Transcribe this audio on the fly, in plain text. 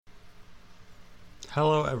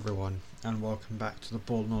Hello everyone, and welcome back to the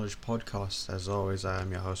Ball Knowledge Podcast. As always, I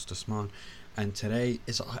am your host Usman, and today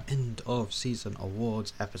is our end of season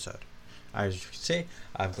awards episode. As you can see,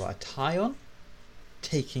 I've got a tie on,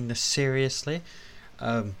 taking this seriously.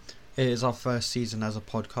 It is our first season as a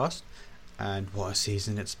podcast, and what a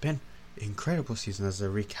season it's been. Incredible season. As a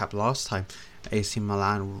recap, last time AC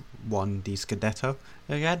Milan won the Scudetto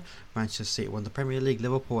again, Manchester City won the Premier League,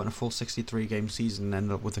 Liverpool won a full 63 game season and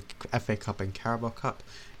ended up with the FA Cup and Carabao Cup.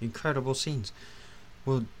 Incredible scenes.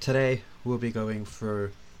 Well, today we'll be going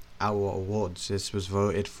through our awards. This was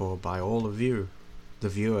voted for by all of you, the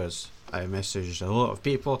viewers. I messaged a lot of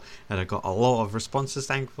people and I got a lot of responses,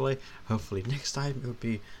 thankfully. Hopefully next time it'll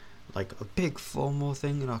be like a big formal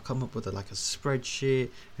thing, and I'll come up with a spreadsheet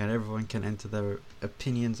and everyone can enter their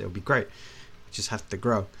opinions. It'll be great. We just have to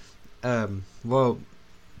grow. Well,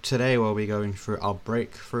 today we'll be going through our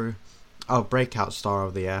breakout star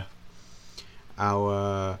of the year,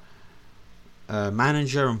 our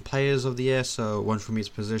manager and players of the year, so one from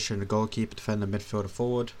each position: a goalkeeper, defender, midfielder,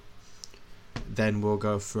 forward. Then we'll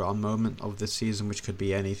go through our moment of the season, which could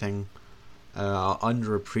be anything, our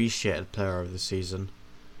underappreciated player of the season,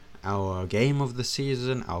 our game of the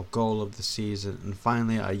season, our goal of the season, and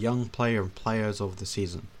finally our young player and players of the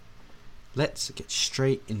season. Let's get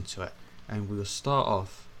straight into it, and we'll start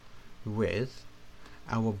off with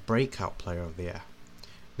our breakout player of the year.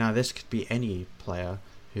 Now, this could be any player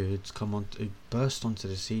who burst onto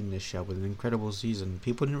the scene this year with an incredible season.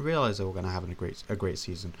 People didn't realise they were going to have a great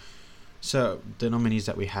season. So the nominees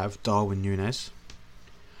that we have: Darwin Núñez,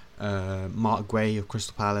 Mark Guay of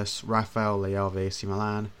Crystal Palace, Rafael Leao of AC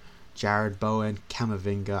Milan, Jared Bowen,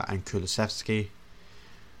 Camavinga and Kulusevski.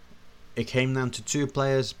 It came down to two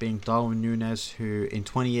players, being Darwin Núñez, who in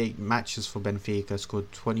 28 matches for Benfica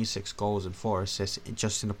scored 26 goals and 4 assists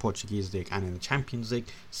just in the Portuguese League and in the Champions League,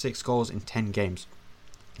 6 goals in 10 games,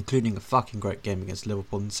 including a fucking great game against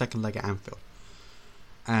Liverpool in the second leg at Anfield.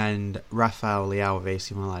 And Rafael Leao of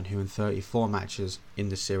AC Milan, who in 34 matches in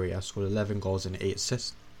the Serie A scored 11 goals and 8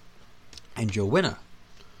 assists. And your winner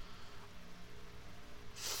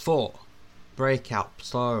for breakout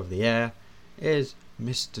star of the year is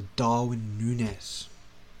Mr. Darwin Núñez.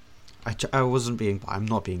 I wasn't being biased. I'm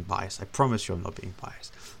not being biased. I promise you I'm not being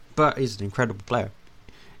biased. But he's an incredible player.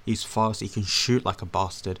 He's fast. He can shoot like a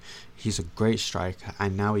bastard. He's a great striker.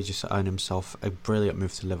 And now he just earned himself a brilliant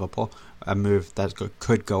move to Liverpool. A move that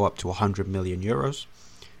could go up to 100 million euros.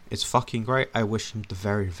 It's fucking great. I wish him the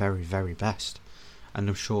very, very, very best. And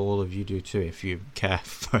I'm sure all of you do too if you care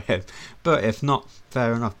for him. But if not,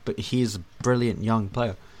 fair enough. But he's a brilliant young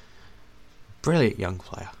player. Brilliant young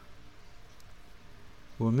player.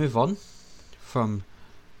 We'll move on from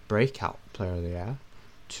breakout player of the year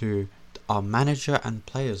to our manager and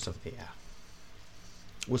players of the year.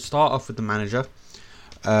 We'll start off with the manager.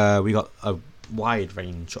 We got a wide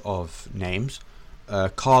range of names.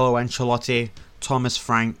 Carlo Ancelotti, Thomas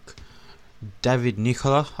Frank, David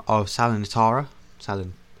Nicola of Salernitana.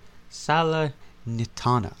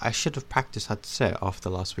 I should have practiced how to say it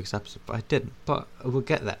after last week's episode, but I didn't. But we'll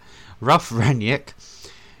get there. Ralf Rangnick,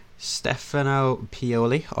 Stefano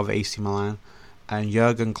Pioli of AC Milan, and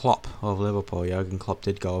Jurgen Klopp of Liverpool. Jurgen Klopp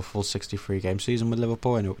did go a full 63 game season with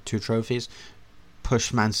Liverpool and 2 trophies.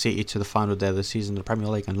 Pushed Man City to the final day of the season in the Premier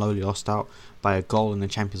League and lowly lost out by a goal in the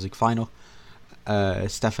Champions League final.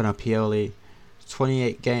 Stefano Pioli,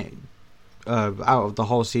 28 game. Out of the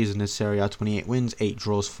whole season in Serie A, 28 wins, 8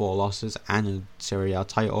 draws, 4 losses, and a Serie A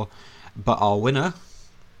title. But our winner,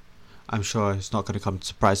 I'm sure it's not going to come as a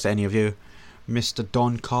surprise to any of you, Mr.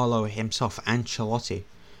 Don Carlo himself, Ancelotti.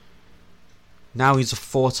 Now he's a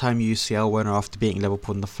 4-time UCL winner after beating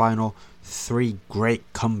Liverpool in the final. 3 great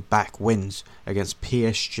comeback wins against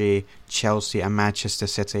PSG, Chelsea and Manchester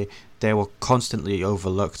City. They were constantly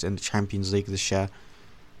overlooked in the Champions League this year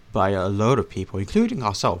by a load of people, including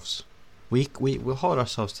ourselves. We hold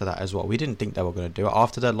ourselves to that as well. We didn't think they were going to do it.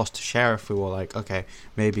 After they lost to Sheriff, we were like, okay,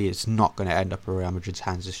 maybe it's not going to end up in Real Madrid's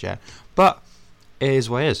hands this year. But it is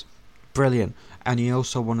what it is. Brilliant. And he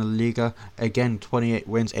also won a Liga. Again, 28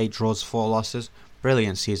 wins, 8 draws, 4 losses.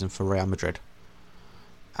 Brilliant season for Real Madrid.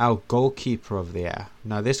 Our goalkeeper of the year.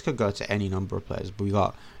 Now, this could go to any number of players,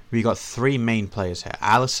 but we got 3 main players here.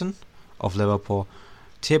 Alisson of Liverpool,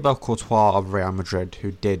 Thibaut Courtois of Real Madrid,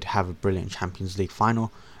 who did have a brilliant Champions League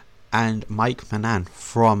final, and Mike Manan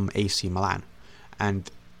from AC Milan. And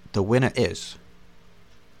the winner is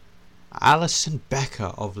Alisson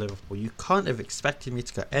Becker of Liverpool. You can't have expected me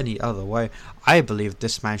to go any other way. I believe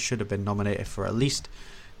this man should have been nominated for at least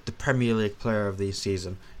the Premier League Player of the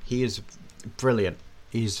Season. He is brilliant.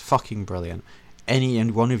 He's fucking brilliant. Any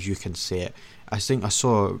and one of you can see it. I think I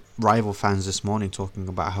saw rival fans this morning talking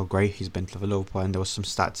about how great he's been for Liverpool, and there was some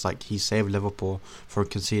stats like he saved Liverpool from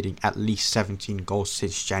conceding at least 17 goals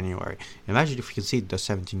since January. Imagine if we conceded those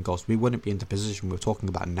 17 goals, we wouldn't be in the position we're talking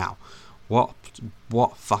about now. What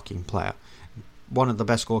fucking player. One of the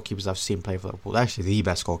best goalkeepers I've seen play for Liverpool. Actually, the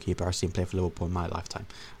best goalkeeper I've seen play for Liverpool in my lifetime.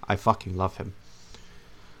 I fucking love him.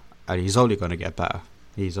 And he's only going to get better.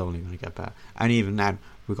 And even then,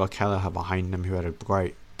 we got Kelleher behind him, who had a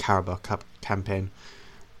great Carabao Cup campaign.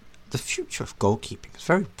 The future of goalkeeping is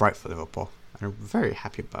very bright for Liverpool, and I'm very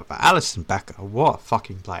happy about that. Alisson Becker, what a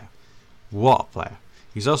fucking player. What a player.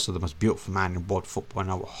 He's also the most beautiful man in world football,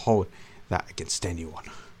 and I will hold that against anyone.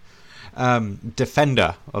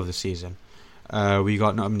 Defender of the season. We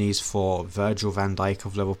got nominees for Virgil van Dijk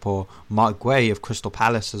of Liverpool, Mark Guay of Crystal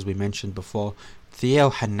Palace, as we mentioned before, Theo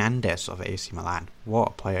Hernandez of AC Milan. What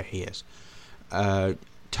a player he is.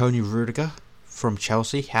 Tony Rudiger from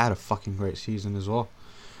Chelsea had a fucking great season as well.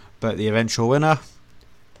 But the eventual winner,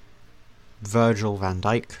 Virgil van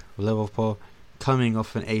Dijk of Liverpool, coming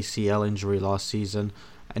off an ACL injury last season,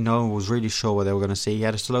 and no one was really sure what they were going to see. He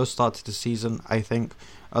had a slow start to the season, I think.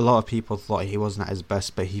 A lot of people thought he wasn't at his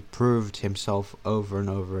best, but he proved himself over and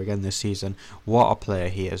over again this season. What a player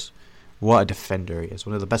he is. What a defender he is.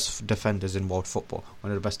 One of the best defenders in world football.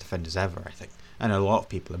 One of the best defenders ever, I think. And a lot of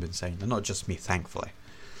people have been saying that, not just me, thankfully.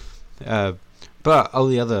 But all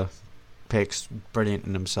the other picks, brilliant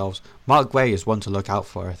in themselves. Mark Guay is one to look out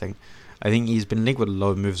for, I think. I think he's been linked with a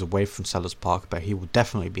lot of moves away from Selhurst Park, but he will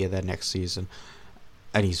definitely be there next season.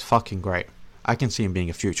 And he's fucking great. I can see him being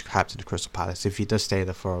a future captain of Crystal Palace. If he does stay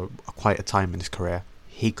there for quite a time in his career,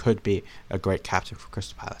 he could be a great captain for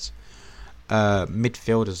Crystal Palace.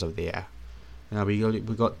 Midfielders of the year. Now we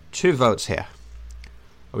got 2 votes here.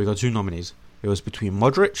 We got 2 nominees. It was between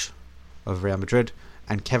Modric of Real Madrid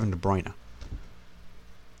and Kevin De Bruyne.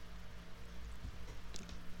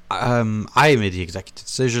 I made the executive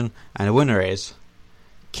decision, and the winner is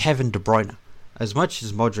Kevin De Bruyne. As much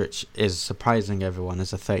as Modric is surprising everyone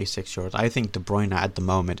as a 36-year-old, I think De Bruyne at the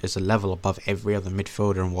moment is a level above every other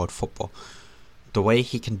midfielder in world football. The way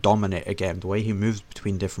he can dominate a game, the way he moves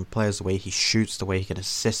between different players, the way he shoots, the way he can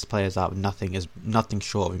assist players out of nothing is nothing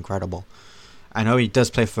short of incredible. I know he does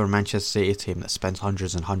play for a Manchester City team that spends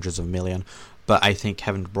hundreds and hundreds of million, but I think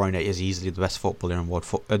Kevin De Bruyne is easily the best footballer in world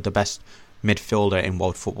the best midfielder in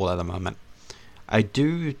world football at the moment.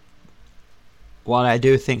 While I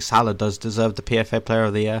do think Salah does deserve the PFA Player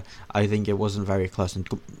of the Year, I think it wasn't very close. And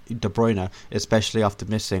De Bruyne, especially after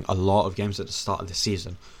missing a lot of games at the start of the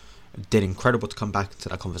season, did incredible to come back into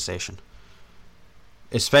that conversation.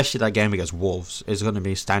 Especially that game against Wolves is going to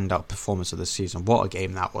be a standout performance of the season. What a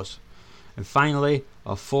game that was. And finally,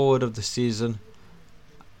 our forward of the season.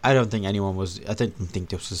 I didn't think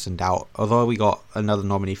this was in doubt. Although we got another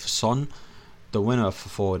nominee for Son, the winner for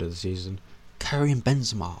forward of the season, Karim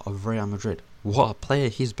Benzema of Real Madrid. What a player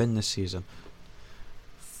he's been this season.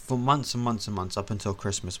 For months and months and months, up until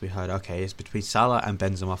Christmas, we heard, okay, it's between Salah and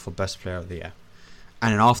Benzema for best player of the year.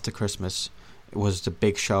 And then after Christmas, it was the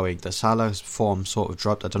big showing that Salah's form sort of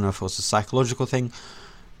dropped. I don't know if it was a psychological thing,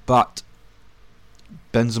 but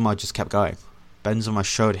Benzema just kept going. Benzema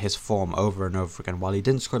showed his form over and over again. While he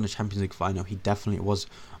didn't score in the Champions League final, he definitely was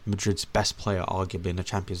Madrid's best player, arguably, in the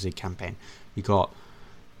Champions League campaign. He got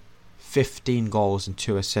 15 goals and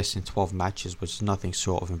 2 assists in 12 matches, which is nothing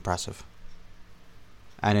short of impressive.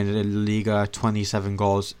 And in the Liga, 27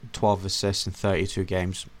 goals, 12 assists in 32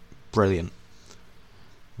 games. Brilliant.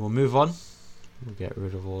 We'll move on. We'll get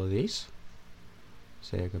rid of all of these.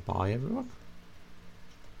 Say goodbye, everyone.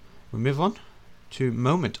 We'll move on to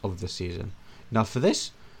moment of the season. Now for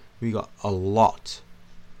this, we got a lot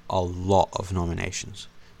of nominations.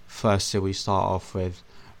 First, we start off with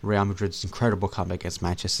Real Madrid's incredible comeback against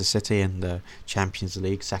Manchester City in the Champions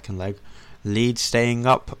League second leg. Leeds staying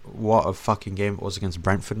up. What a fucking game it was against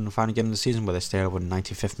Brentford in the final game of the season, where they stayed up with a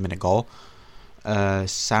 95th minute goal.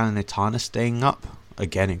 Salernitana staying up.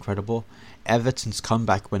 Again, incredible. Everton's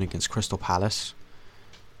comeback win against Crystal Palace,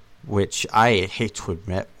 which I hate to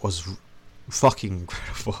admit was fucking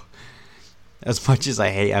incredible. As much as I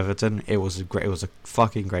hate Everton, it was a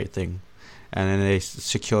fucking great thing. And then they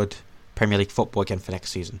secured Premier League football again for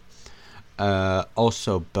next season.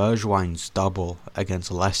 Also, Bergwijn's double against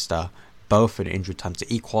Leicester, both in injury time,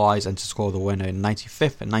 to equalise and to score the winner in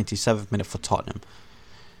 95th and 97th minute for Tottenham.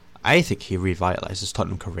 I think he revitalised his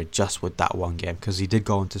Tottenham career just with that one game, because he did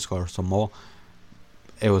go on to score some more.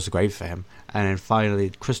 It was great for him. And then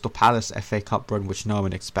finally, Crystal Palace FA Cup run, which no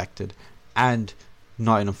one expected, and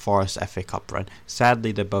Nottingham Forest FA Cup run.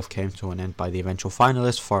 Sadly, they both came to an end by the eventual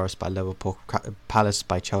finalists, Forest by Liverpool, Palace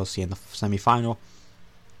by Chelsea in the semi-final.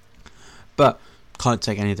 But can't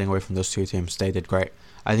take anything away from those two teams. They did great.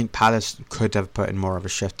 I think Palace could have put in more of a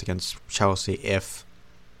shift against Chelsea if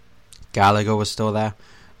Gallagher was still there,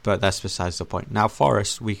 but that's besides the point. Now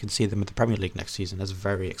Forest, we can see them in the Premier League next season. That's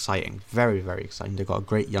very exciting. Very, very exciting. They've got a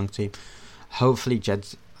great young team. Hopefully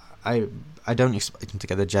Jed's... I don't expect them to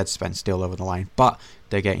get the Jed Spence deal over the line, but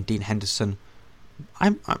they're getting Dean Henderson.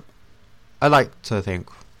 I like to think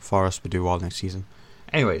Forest will do well next season.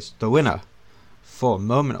 Anyways, the winner for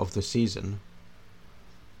moment of the season,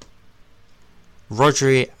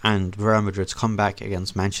 Rodri and Real Madrid's comeback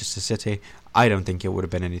against Manchester City. I don't think it would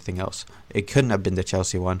have been anything else. It couldn't have been the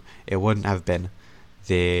Chelsea one. It wouldn't have been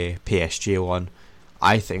the PSG one.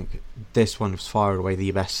 I think this one was far away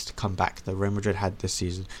the best comeback that Real Madrid had this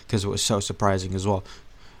season, because it was so surprising as well.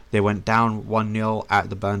 They went down 1-0 at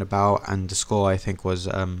the Bernabeu, and the score I think was...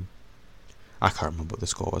 I can't remember what the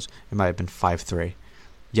score was. It might have been 5-3.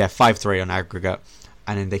 Yeah, 5-3 on aggregate.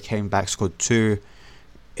 And then they came back, scored 2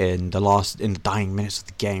 in the dying minutes of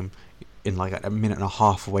the game, in like a minute and a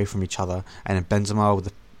half away from each other, and then Benzema with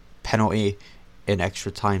a penalty in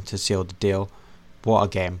extra time to seal the deal. What a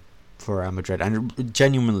game for Real Madrid, and it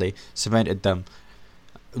genuinely cemented them,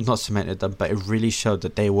 but it really showed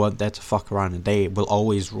that they weren't there to fuck around, and they will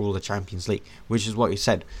always rule the Champions League, which is what he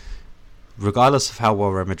said. Regardless of how well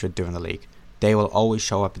Real Madrid do in the league, they will always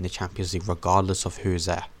show up in the Champions League regardless of who's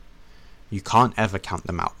there. You can't ever count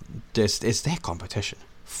them out. It's their competition.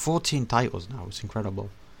 14 titles now, it's incredible.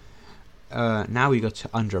 Now we go to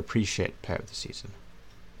underappreciated player of the season.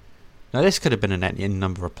 Now this could have been any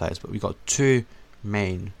number of players, but we got 2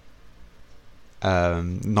 main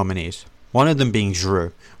nominees. One of them being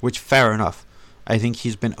Giroud, which fair enough. I think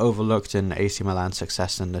he's been overlooked in AC Milan's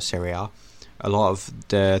success in the Serie A. A lot of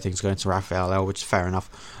the things going to Rafael, which is fair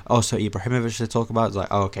enough. Also Ibrahimovic to talk about, it's like,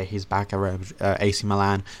 oh, okay, he's back at AC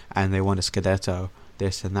Milan and they won a Scudetto,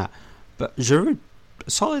 this and that. But Giroud,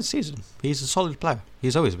 solid season. He's a solid player.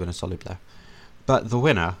 He's always been a solid player. But the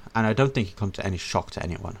winner, and I don't think he comes to any shock to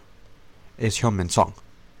anyone, is Heung-min Son.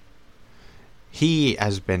 He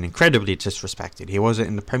has been incredibly disrespected. He wasn't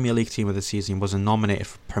in the Premier League team of the season. He wasn't nominated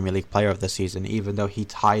for Premier League player of the season, even though he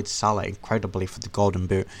tied Salah incredibly for the Golden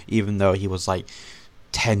Boot, even though he was like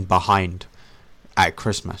 10 behind at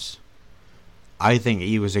Christmas. I think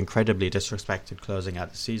he was incredibly disrespected closing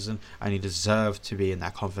out the season, and he deserved to be in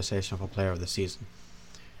that conversation for player of the season.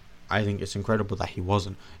 I think it's incredible that he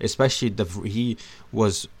wasn't, especially he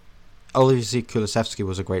was... Obviously, Kulusevski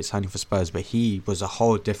was a great signing for Spurs, but he was a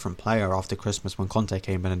whole different player after Christmas when Conte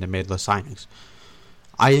came in and they made those signings.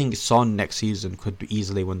 I think Son next season could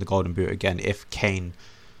easily win the Golden Boot again if Kane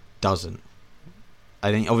doesn't.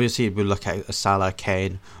 I think obviously we'll look at Salah,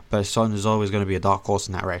 Kane, but Son is always going to be a dark horse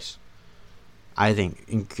in that race. I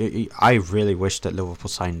really wish that Liverpool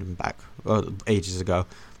signed him back ages ago,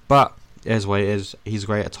 but it is what it is. He's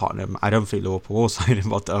great at Tottenham. I don't think Liverpool will sign him,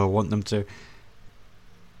 but I want them to.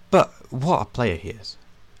 But what a player he is.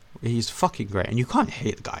 He's fucking great. And you can't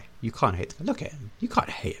hate the guy. Look at him. You can't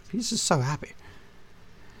hate him. He's just so happy.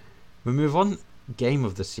 We move on. Game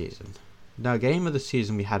of the season. Now, game of the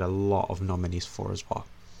season we had a lot of nominees for as well.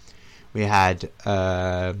 We had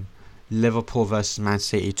Liverpool versus Man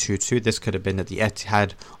City 2-2. This could have been at the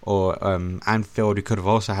Etihad or Anfield. We could have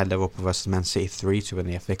also had Liverpool versus Man City 3-2 in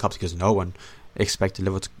the FA Cup, because no one expected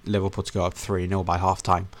Liverpool to go up 3-0 by half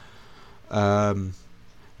time.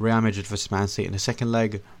 Real Madrid versus Man City in the second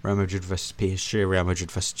leg, Real Madrid versus PSG, Real Madrid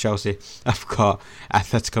versus Chelsea. I've got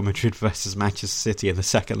Atletico Madrid versus Manchester City in the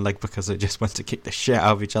second leg because they just went to kick the shit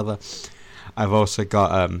out of each other. I've also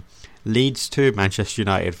got Leeds 2, Manchester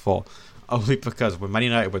United 4. Only because when Man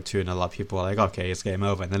United went 2-0, a lot of people were like, okay, it's game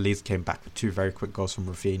over. And then Leeds came back with 2 very quick goals from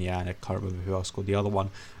Rafinha, and I can't remember who else scored the other one.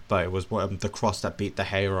 But it was the cross that beat the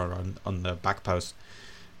Gea on the back post.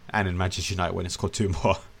 And in Manchester United went and scored 2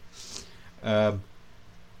 more.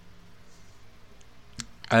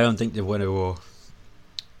 I don't think the winner will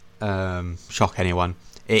shock anyone.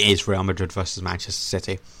 It is Real Madrid versus Manchester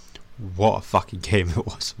City. What a fucking game it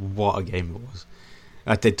was. What a game it was.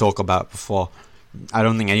 I did talk about it before. I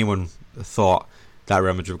don't think anyone thought that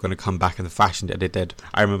Real Madrid were going to come back in the fashion that they did.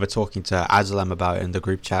 I remember talking to Azalem about it in the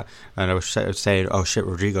group chat, and I was saying, oh shit,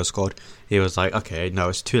 Rodrigo scored. He was like, okay, no,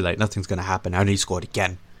 it's too late. Nothing's going to happen. And he scored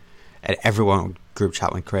again. And everyone group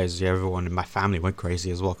chat went crazy. Everyone in my family went crazy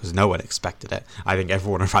as well, because no one expected it. I think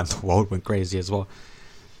everyone around the world went crazy as well.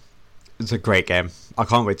 It's a great game. I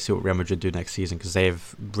can't wait to see what Real Madrid do next season, because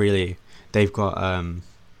they've got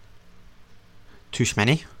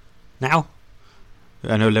Tuchmeni now.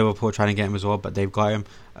 I know Liverpool are trying to get him as well, but they've got him.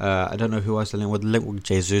 I don't know who else they're linked with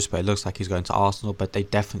Jesus, but it looks like he's going to Arsenal. But they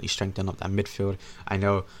definitely strengthen up that midfield. I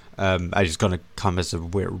know. I just gonna come as a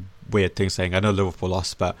weird thing saying I know Liverpool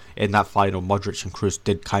lost, but in that final, Modric and Kroos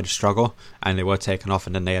did kind of struggle, and they were taken off,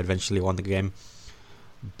 and then they eventually won the game.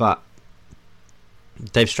 But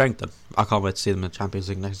they've strengthened. I can't wait to see them in the Champions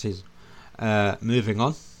League next season. Moving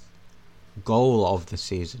on, goal of the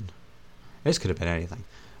season. This could have been anything.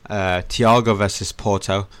 Thiago versus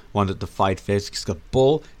Porto, one that defied physics. The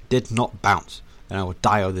ball did not bounce, and I will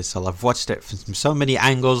die on this hill. I've watched it from so many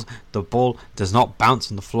angles. The ball does not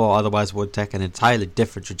bounce on the floor, otherwise it would take an entirely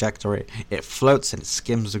different trajectory. It floats and it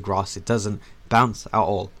skims the grass. It doesn't bounce at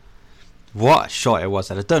all. What a shot it was,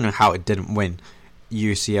 and I don't know how it didn't win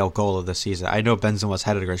UCL goal of the season. I know Benzema's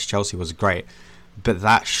header against Chelsea was great, but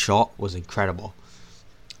that shot was incredible.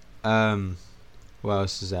 What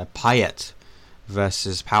else is there? Payet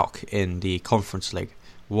versus Pauk in the Conference League.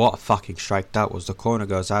 What a fucking strike that was. The corner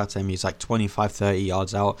goes out to him. He's like 25-30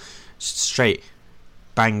 yards out. Straight.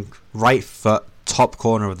 Bang. Right foot. Top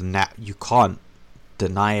corner of the net. You can't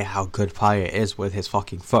deny how good Payet is with his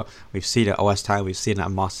fucking foot. We've seen it at West Ham. We've seen it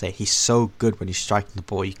at Marseille. He's so good when he's striking the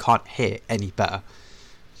ball. You can't hit it any better.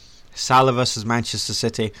 Salah versus Manchester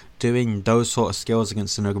City. Doing those sort of skills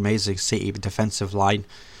against an amazing City defensive line.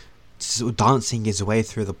 Dancing his way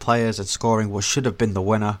through the players and scoring what should have been the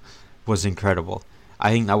winner was incredible. I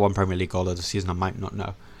think that one Premier League goal of the season I might not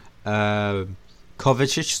know.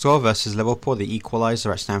 Kovacic score versus Liverpool, the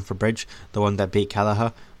equaliser at Stamford Bridge, the one that beat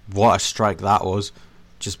Kelleher. What a strike that was.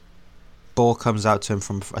 Just ball comes out to him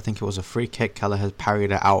from, I think it was a free kick. Kelleher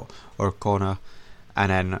parried it out or a corner, and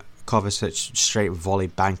then Kovacic straight volley,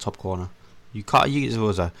 bang, top corner. You can't use it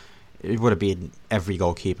would have been every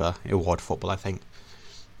goalkeeper in world football, I think.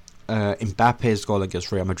 Mbappe's goal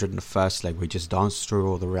against Real Madrid in the first leg, we just danced through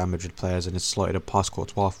all the Real Madrid players and it slotted a past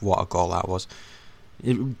Courtois. What a goal that was.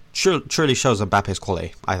 It truly shows Mbappe's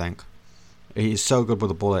quality, I think. He's so good with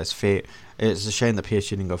the ball at his feet. It's a shame that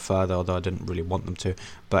PSG didn't go further, although I didn't really want them to.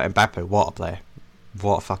 But Mbappe, what a player.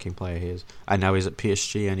 What a fucking player he is. And now he's at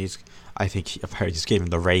PSG, and I think apparently he's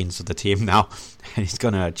giving the reins of the team now, and he's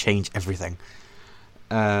going to change everything.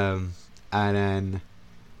 And then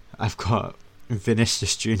I've got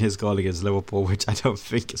Vinicius Junior's goal against Liverpool, which I don't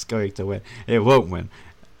think is going to win. It won't win,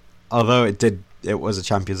 although it was a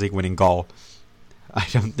Champions League winning goal. I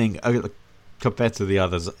don't think, compared to the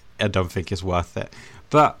others, I don't think it's worth it.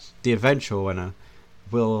 But the eventual winner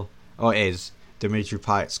is Dimitri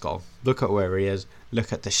Payet's goal. Look at where he is.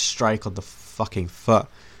 Look at the strike on the fucking foot.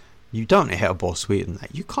 You don't hit a ball sweeter than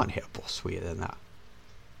that. You can't hit a ball sweeter than that.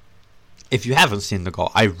 If you haven't seen the goal,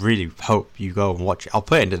 I really hope you go and watch it. I'll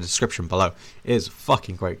put it in the description below. It is a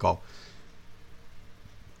fucking great goal.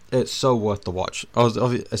 It's so worth the watch.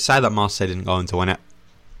 It's sad that Marseille didn't go on to win it,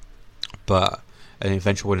 but an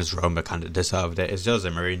eventual winner's Roma kind of deserved it. It's Jose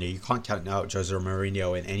Mourinho. You can't count out Jose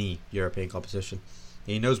Mourinho in any European competition.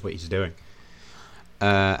 He knows what he's doing.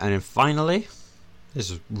 And then finally,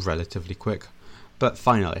 this is relatively quick, but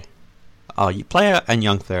finally, player and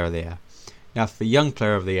young player of the year. Now, for young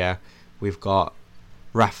player of the year, we've got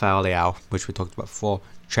Rafael Leao, which we talked about before.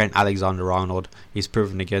 Trent Alexander-Arnold. He's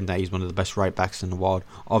proven again that he's one of the best right backs in the world.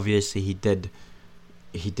 Obviously, he did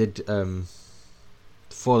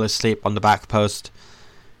fall asleep on the back post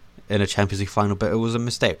in a Champions League final, but it was a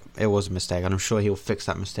mistake. And I'm sure he'll fix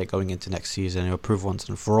that mistake going into next season. He'll prove once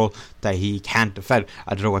and for all that he can defend.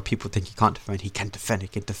 I don't know why people think he can't defend. He can defend. He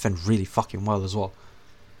can defend really fucking well as well.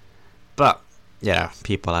 But yeah,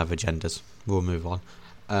 people have agendas. We'll move on.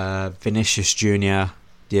 Vinicius Junior,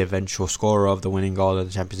 the eventual scorer of the winning goal in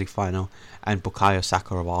the Champions League final, and Bukayo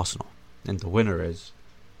Saka of Arsenal. And the winner is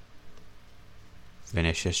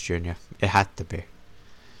Vinicius Junior. It had to be.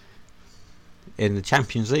 In the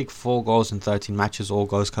Champions League, 4 goals in 13 matches, all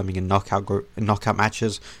goals coming in knockout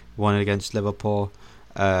matches. 1 against Liverpool,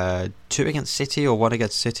 2 against City, or 1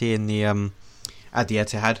 against City in the at the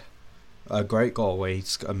Etihad. A great goal where he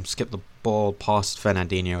skipped the ball past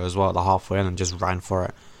Fernandinho as well at the halfway and just ran for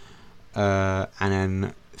it. And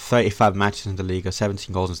then 35 matches in the league,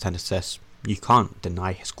 17 goals and 10 assists. You can't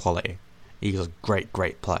deny his quality. He's a great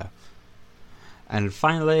player. And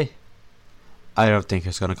finally, I don't think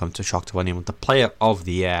it's going to come to shock to anyone, the player of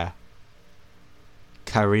the year,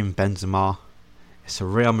 Karim Benzema. It's a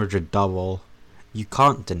Real Madrid double. You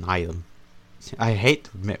can't deny them. I hate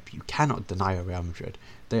to admit, but you cannot deny Real Madrid.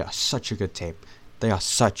 They are such a good team.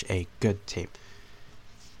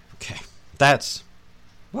 Okay, that's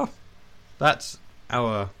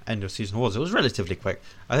our end of season awards. It was relatively quick.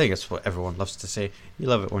 I think it's what everyone loves to say. You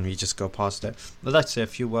love it when we just go past it. But let's say a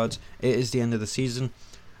few words. It is the end of the season.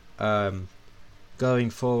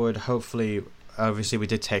 going forward, hopefully, obviously we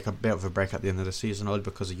did take a bit of a break at the end of the season only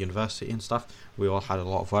because of university and stuff. We all had a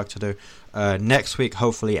lot of work to do. Next week,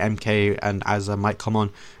 hopefully MK and Azza might come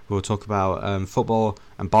on. We'll talk about football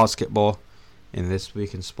and basketball in This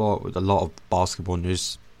Week in Sport, with a lot of basketball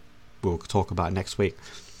news we'll talk about next week.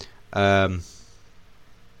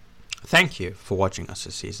 Thank you for watching us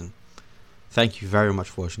this season. Thank you very much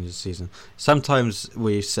for watching this season. Sometimes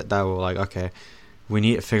we sit down, we're like, okay, we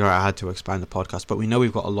need to figure out how to expand the podcast, but we know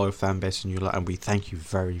we've got a loyal fan base in you lot, and we thank you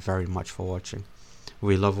very, very much for watching.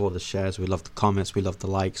 We love all the shares, we love the comments, we love the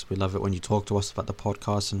likes, we love it when you talk to us about the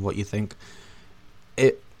podcast and what you think.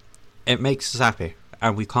 It makes us happy,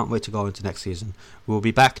 and we can't wait to go into next season. We'll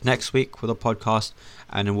be back next week with a podcast,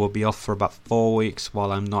 and then we'll be off for about 4 weeks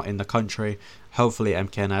while I'm not in the country. Hopefully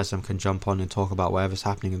MK and Azam can jump on and talk about whatever's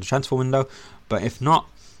happening in the transfer window. But if not,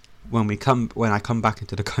 when I come back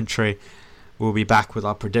into the country, we'll be back with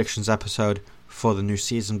our predictions episode for the new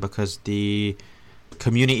season, because the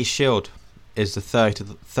Community Shield is the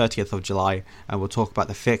 30th of July, and we'll talk about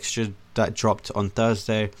the fixture that dropped on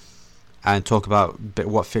Thursday and talk about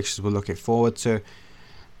what fixtures we're looking forward to.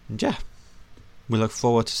 And yeah, we look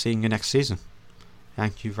forward to seeing you next season.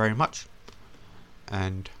 Thank you very much,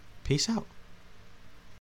 and peace out.